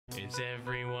It's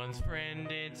everyone's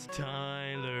friend, it's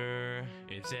Tyler.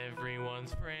 It's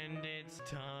everyone's friend, it's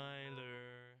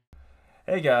Tyler.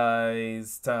 Hey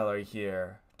guys, Tyler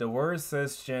here. The word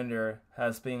cisgender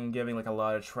has been giving a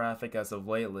lot of traffic as of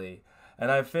lately, and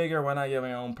I figure why not give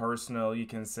my own personal, you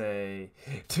can say,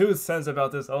 2 cents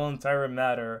about this whole entire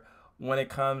matter when it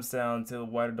comes down to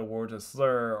whether the word's a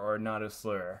slur or not a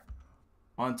slur.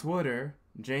 On Twitter,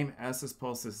 James S. has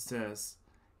posted this.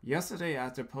 Yesterday,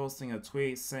 after posting a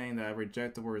tweet saying that I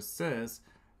reject the word cis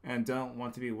and don't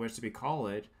want to be wished to be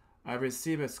called, I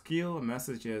received a skew of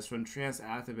messages from trans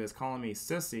activists calling me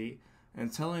sissy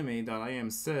and telling me that I am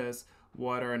cis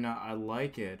whether or not I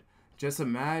like it. Just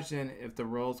imagine if the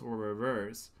roles were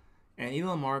reversed. And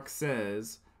Elon Musk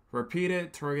says,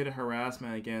 repeated targeted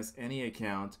harassment against any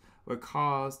account would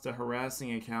cause the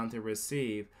harassing account to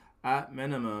receive, at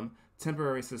minimum,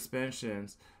 temporary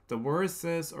suspensions. The words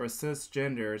cis or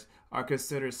cisgenders are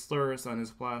considered slurs on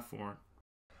this platform.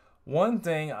 One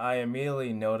thing I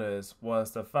immediately noticed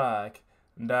was the fact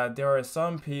that there are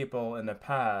some people in the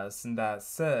past that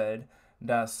said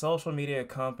that social media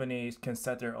companies can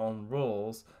set their own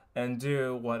rules and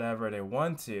do whatever they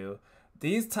want to.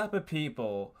 These type of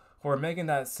people who are making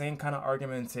that same kind of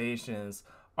argumentations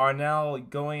are now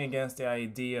going against the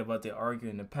idea of what they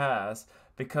argued in the past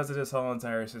because of this whole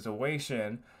entire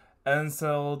situation. And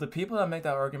so the people that make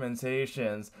that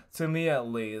argumentations, to me at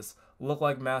least, look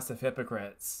like massive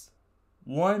hypocrites.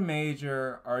 One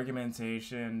major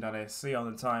argumentation that I see all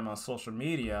the time on social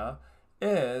media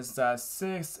is that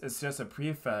cis is just a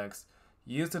prefix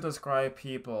used to describe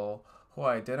people who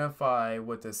identify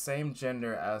with the same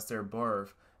gender as their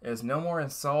birth. It is no more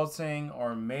insulting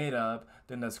or made up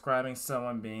than describing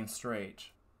someone being straight.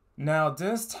 Now,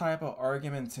 this type of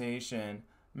argumentation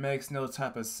makes no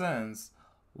type of sense,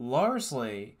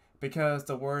 largely because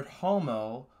the word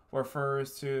homo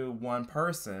refers to one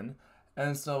person,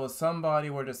 and so if somebody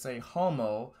were to say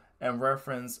homo in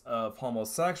reference of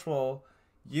homosexual,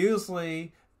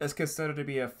 usually it's considered to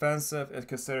be offensive, it's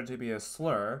considered to be a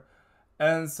slur.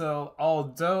 And so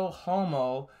although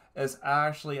homo is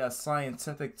actually a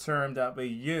scientific term that we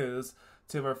use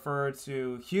to refer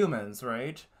to humans,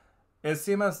 right? It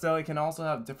seems as though it can also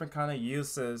have different kind of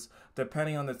uses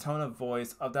depending on the tone of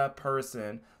voice of that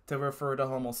person to refer to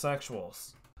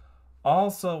homosexuals.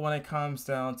 Also, when it comes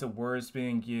down to words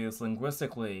being used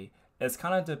linguistically, it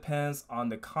kind of depends on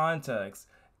the context.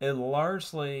 It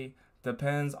largely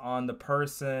depends on the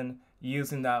person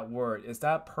using that word. Is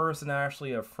that person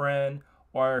actually a friend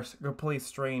or a complete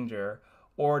stranger?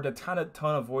 Or the kind of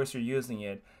tone of voice you're using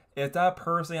it. Is that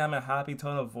person having a happy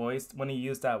tone of voice when you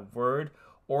use that word,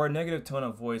 or a negative tone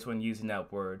of voice when using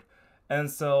that word? And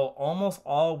so almost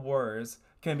all words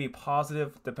can be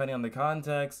positive depending on the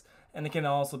context, and it can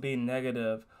also be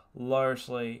negative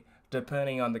largely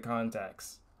depending on the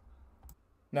context.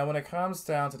 Now, when it comes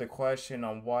down to the question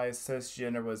on why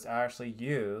cisgender was actually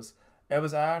used, it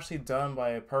was actually done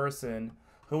by a person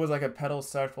who was like a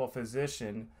pedosexual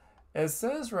physician. It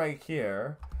says right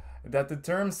here that the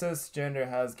term cisgender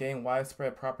has gained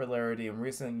widespread popularity in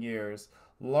recent years,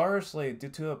 largely due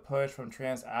to a push from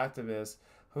trans activists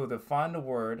who define the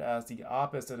word as the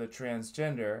opposite of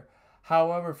transgender.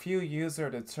 However, few users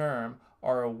of the term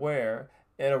are aware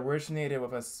it originated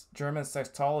with a German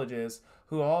sexologist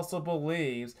who also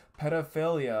believes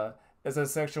pedophilia is a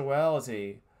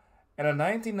sexuality. In a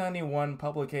 1991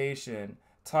 publication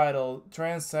titled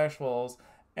Transsexuals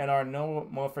and Our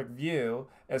Nomomorphic View,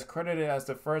 is credited as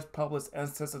the first published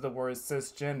instance of the word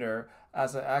cisgender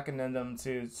as an acronym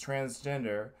to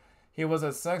transgender. He was a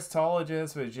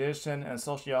sexologist, physician, and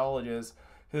sociologist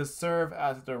who served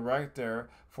as the director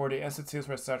for the Institute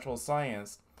for Sexual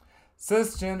Science.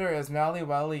 Cisgender is now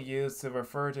widely used to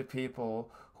refer to people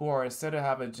who are said to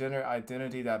have a gender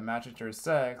identity that matches their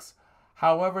sex.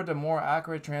 However, the more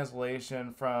accurate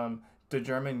translation from the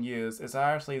German use is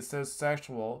actually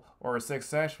cissexual or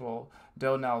sexual,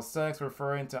 though now sex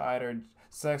referring to either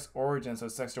sex origins or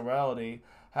sexuality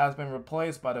has been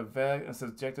replaced by the vague and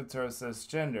subjective term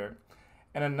cisgender.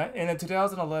 In a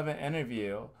 2011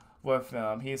 interview with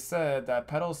him, he said that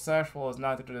pedosexual is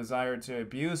not the desire to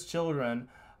abuse children,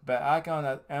 but act on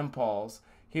that impulse.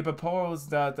 He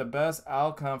proposed that the best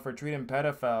outcome for treating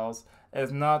pedophiles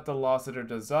is not the loss of their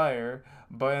desire,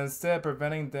 but instead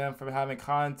preventing them from having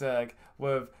contact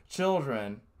with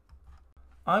children.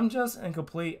 I'm just in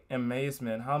complete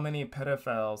amazement how many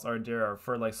pedophiles are there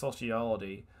for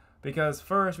sociology. Because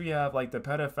first we have the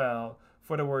pedophile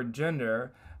for the word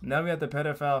gender, now we have the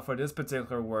pedophile for this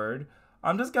particular word.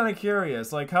 I'm just kind of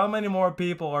curious, how many more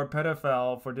people are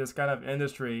pedophile for this kind of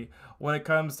industry when it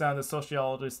comes down to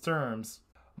sociologist terms?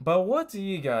 But what do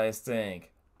you guys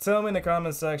think? Tell me in the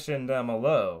comment section down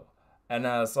below. And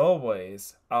as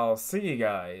always, I'll see you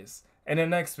guys in the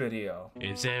next video.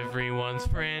 It's everyone's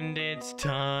friend, it's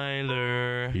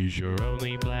Tyler. He's your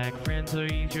only black friend, so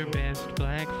he's your best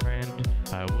black friend.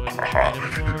 I wouldn't trade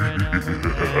him for another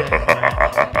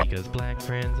black friend, because black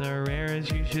friends are rare,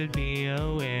 as you should be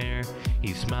aware.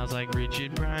 He smiles like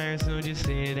Richard Pryor, so just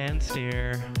sit and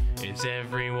stare. It's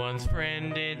everyone's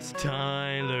friend, it's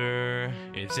Tyler.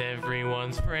 It's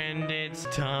everyone's friend, it's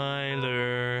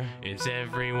Tyler. It's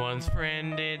everyone's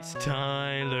friend, it's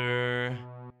Tyler.